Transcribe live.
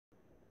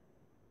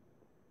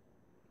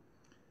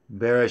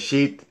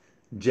Bereshit,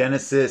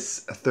 Genesis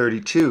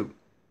 32.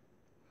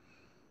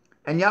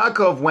 And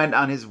Yaakov went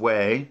on his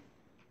way,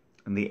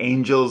 and the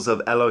angels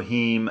of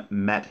Elohim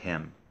met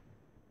him.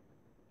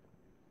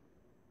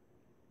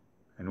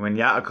 And when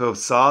Yaakov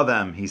saw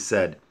them, he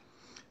said,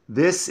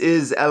 "This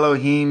is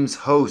Elohim's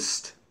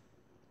host."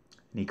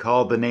 And he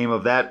called the name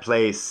of that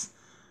place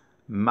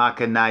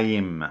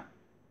Machanaim.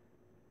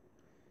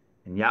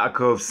 And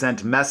Yaakov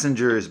sent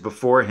messengers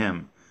before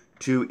him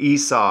to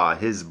Esau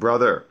his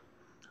brother,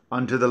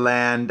 unto the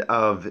land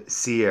of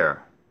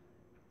Seir,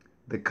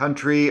 the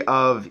country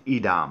of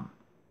Edom.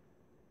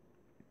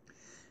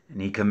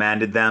 And he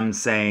commanded them,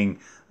 saying,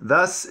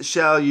 Thus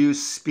shall ye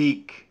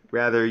speak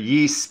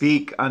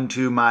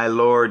unto my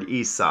lord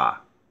Esau.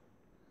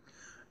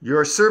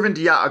 Your servant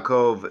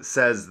Yaakov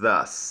says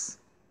thus,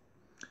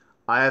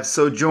 I have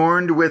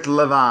sojourned with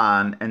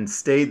Laban, and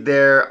stayed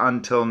there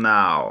until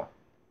now.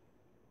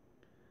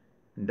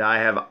 And I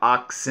have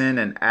oxen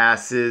and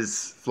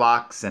asses,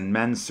 flocks and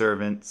men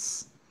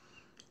servants,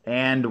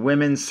 and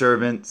women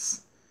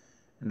servants,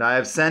 and I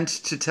have sent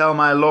to tell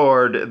my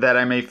Lord that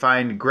I may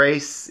find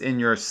grace in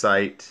your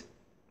sight.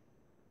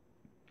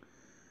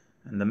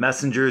 And the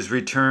messengers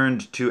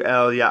returned to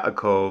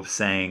Yaakov,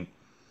 saying,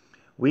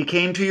 We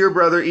came to your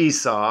brother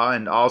Esau,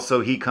 and also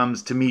he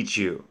comes to meet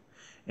you,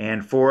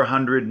 and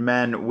 400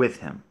 men with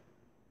him.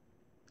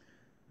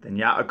 Then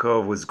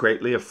Yaakov was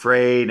greatly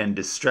afraid and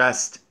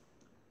distressed,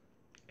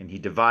 and he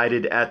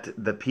divided at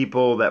the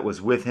people that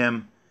was with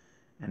him,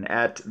 and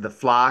at the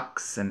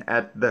flocks, and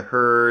at the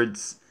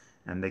herds,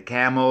 and the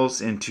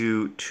camels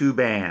into 2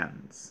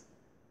 bands,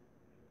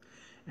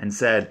 and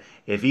said,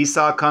 If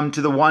Esau come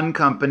to the one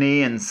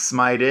company and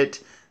smite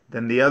it,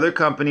 then the other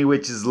company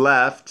which is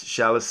left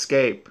shall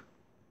escape.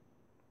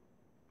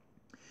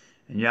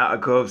 And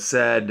Yaakov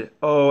said,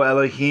 O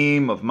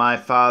Elohim of my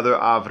father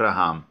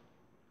Abraham,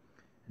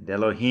 and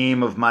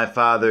Elohim of my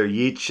father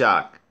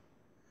Yitzchak,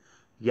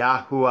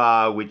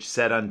 Yahuwah which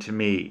said unto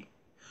me,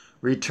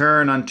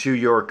 Return unto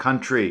your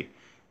country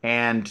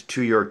and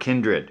to your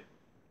kindred,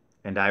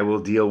 and I will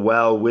deal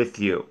well with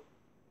you.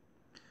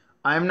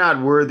 I am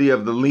not worthy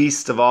of the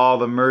least of all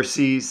the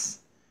mercies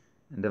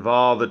and of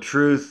all the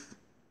truth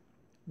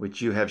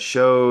which you have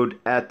showed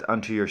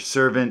unto your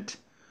servant,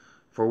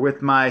 for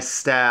with my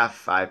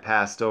staff I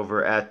passed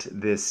over at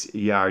this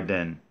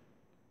Yarden,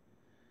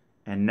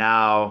 and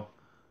now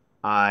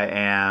I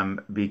am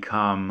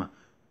become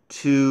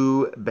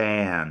 2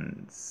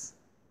 bands.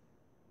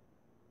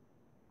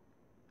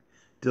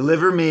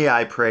 Deliver me,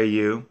 I pray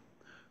you,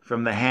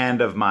 from the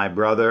hand of my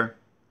brother,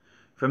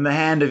 from the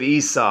hand of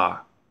Esau,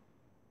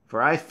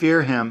 for I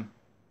fear him,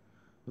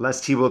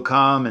 lest he will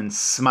come and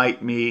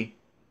smite me,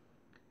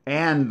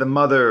 and the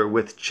mother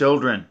with the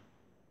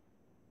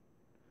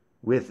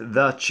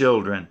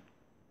children.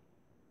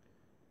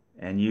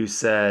 And you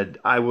said,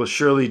 I will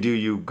surely do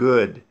you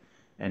good,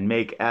 and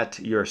make at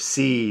your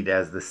seed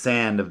as the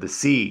sand of the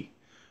sea,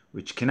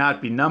 which cannot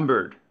be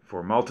numbered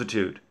for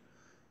multitude.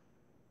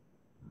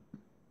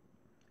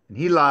 And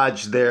he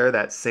lodged there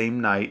that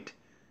same night,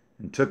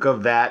 and took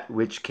of that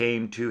which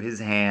came to his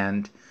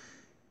hand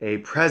a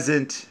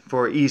present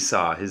for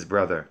Esau his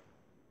brother,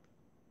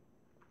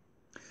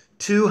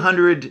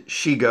 200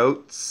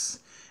 she-goats,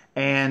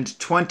 and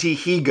 20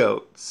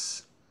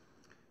 he-goats,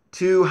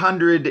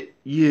 200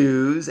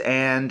 ewes,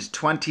 and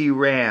 20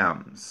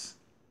 rams,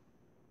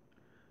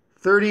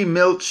 30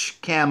 milch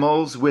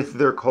camels with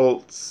their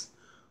colts,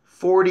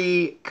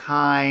 40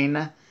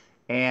 kine,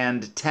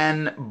 and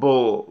 10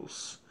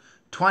 bulls,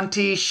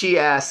 20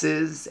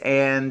 she-asses,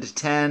 and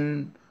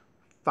 10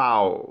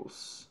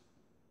 fowls.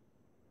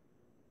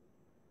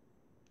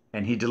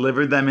 And he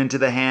delivered them into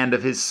the hand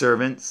of his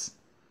servants,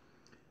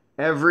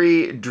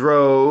 every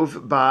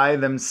drove by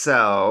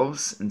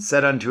themselves, and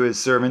said unto his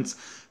servants,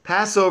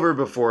 Pass over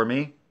before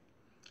me,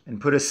 and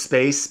put a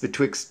space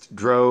betwixt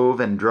drove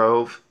and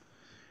drove.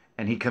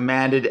 And he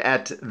commanded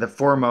at the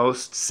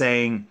foremost,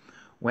 saying,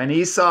 When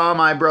Esau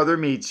my brother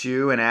meets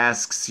you, and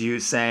asks you,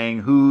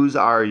 saying, Whose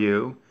are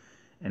you?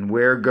 And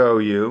where go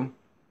you?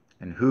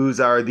 And whose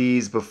are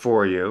these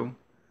before you?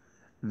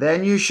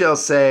 Then you shall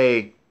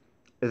say,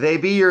 They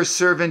be your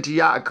servant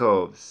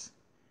Yaakov's.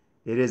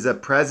 It is a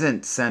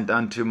present sent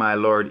unto my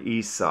lord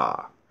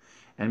Esau.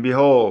 And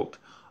behold,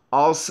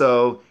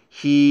 also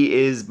he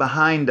is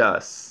behind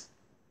us.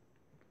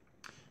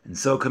 And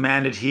so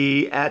commanded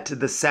he at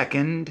the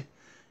second,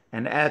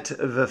 and at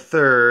the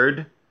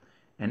third,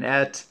 and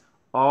at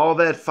all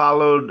that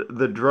followed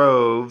the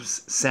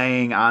droves,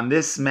 saying, On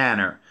this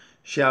manner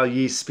shall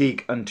ye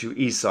speak unto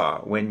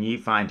Esau when ye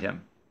find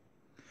him.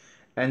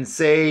 And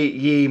say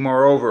ye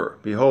moreover,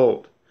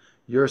 Behold,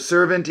 your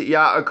servant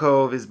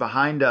Yaakov is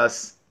behind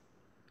us,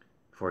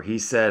 for he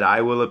said,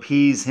 I will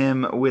appease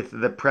him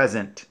with the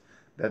present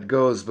that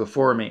goes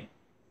before me.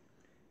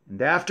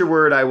 And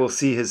afterward I will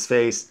see his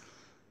face,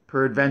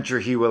 peradventure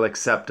he will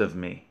accept of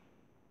me.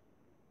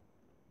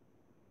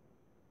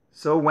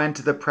 So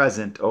went the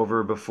present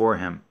over before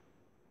him,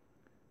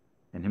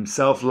 and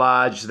himself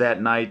lodged that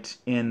night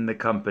in the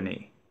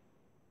company.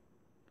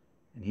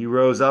 And he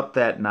rose up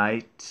that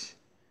night,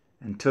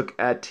 and took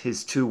at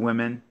his 2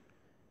 women,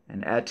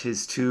 and at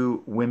his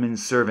 2 women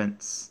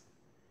servants,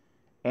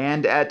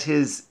 and at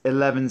his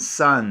 11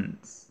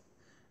 sons,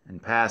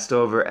 and passed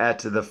over at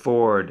the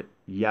ford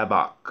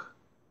Jabbok.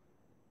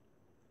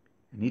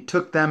 And he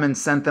took them and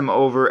sent them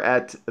over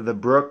at the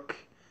brook,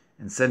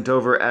 and sent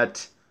over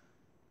at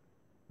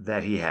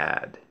that he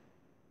had.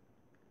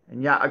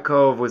 And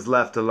Yaakov was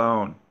left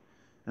alone,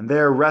 and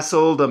there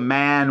wrestled a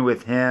man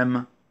with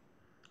him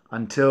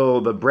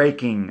until the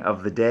breaking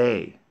of the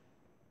day.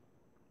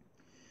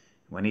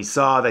 When he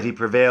saw that he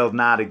prevailed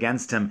not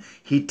against him,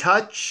 he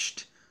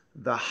touched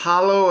the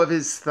hollow of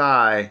his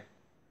thigh,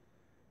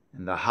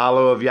 and the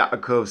hollow of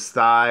Yaakov's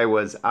thigh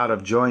was out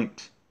of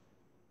joint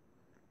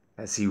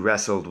as he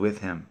wrestled with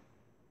him.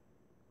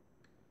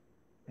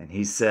 And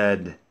he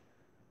said,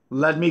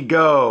 "Let me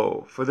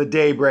go, for the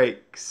day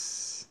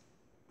breaks."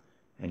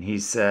 And he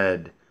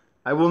said,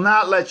 "I will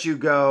not let you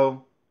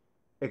go,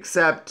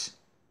 except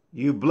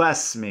you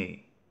bless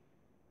me."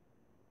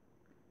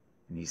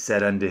 And he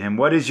said unto him,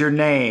 "What is your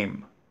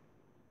name?"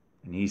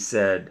 And he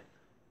said,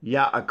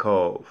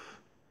 "Yaakov."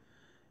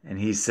 And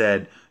he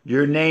said,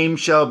 "Your name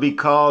shall be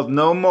called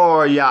no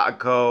more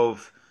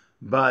Yaakov,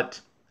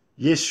 but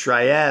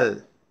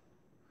Yisrael.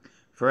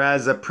 For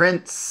as a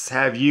prince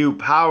have you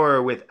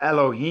power with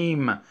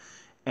Elohim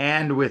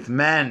and with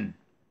men,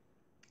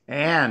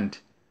 and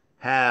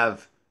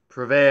have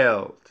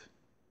prevailed."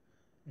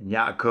 And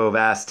Yaakov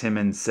asked him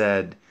and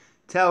said,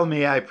 "Tell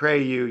me, I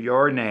pray you,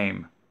 your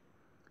name."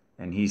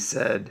 And he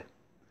said,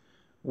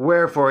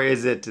 "Wherefore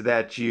is it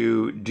that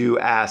you do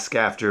ask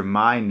after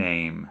my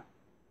name?"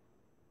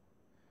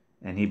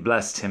 And he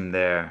blessed him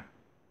there.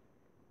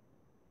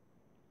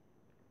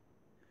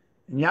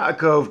 And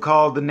Yaakov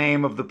called the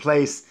name of the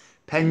place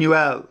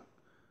Penuel,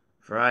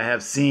 for I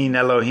have seen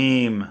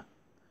Elohim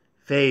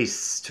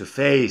face to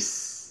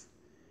face,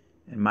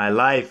 and my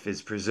life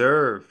is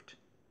preserved.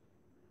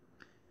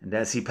 And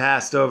as he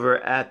passed over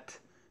at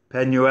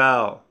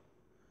Penuel,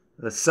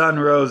 the sun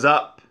rose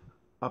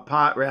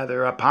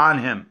upon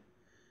him,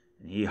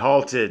 and he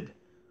halted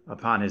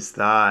upon his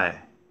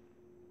thigh.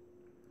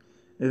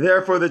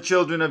 Therefore the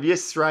children of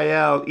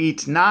Israel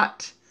eat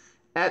not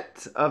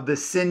of the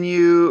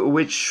sinew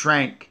which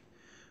shrank,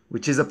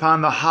 which is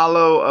upon the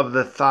hollow of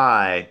the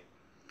thigh,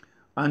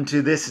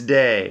 unto this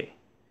day,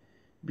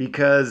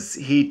 because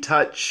he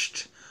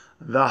touched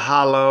the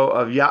hollow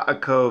of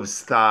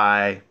Yaakov's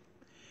thigh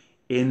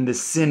in the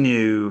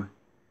sinew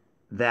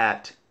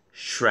that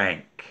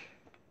shrank.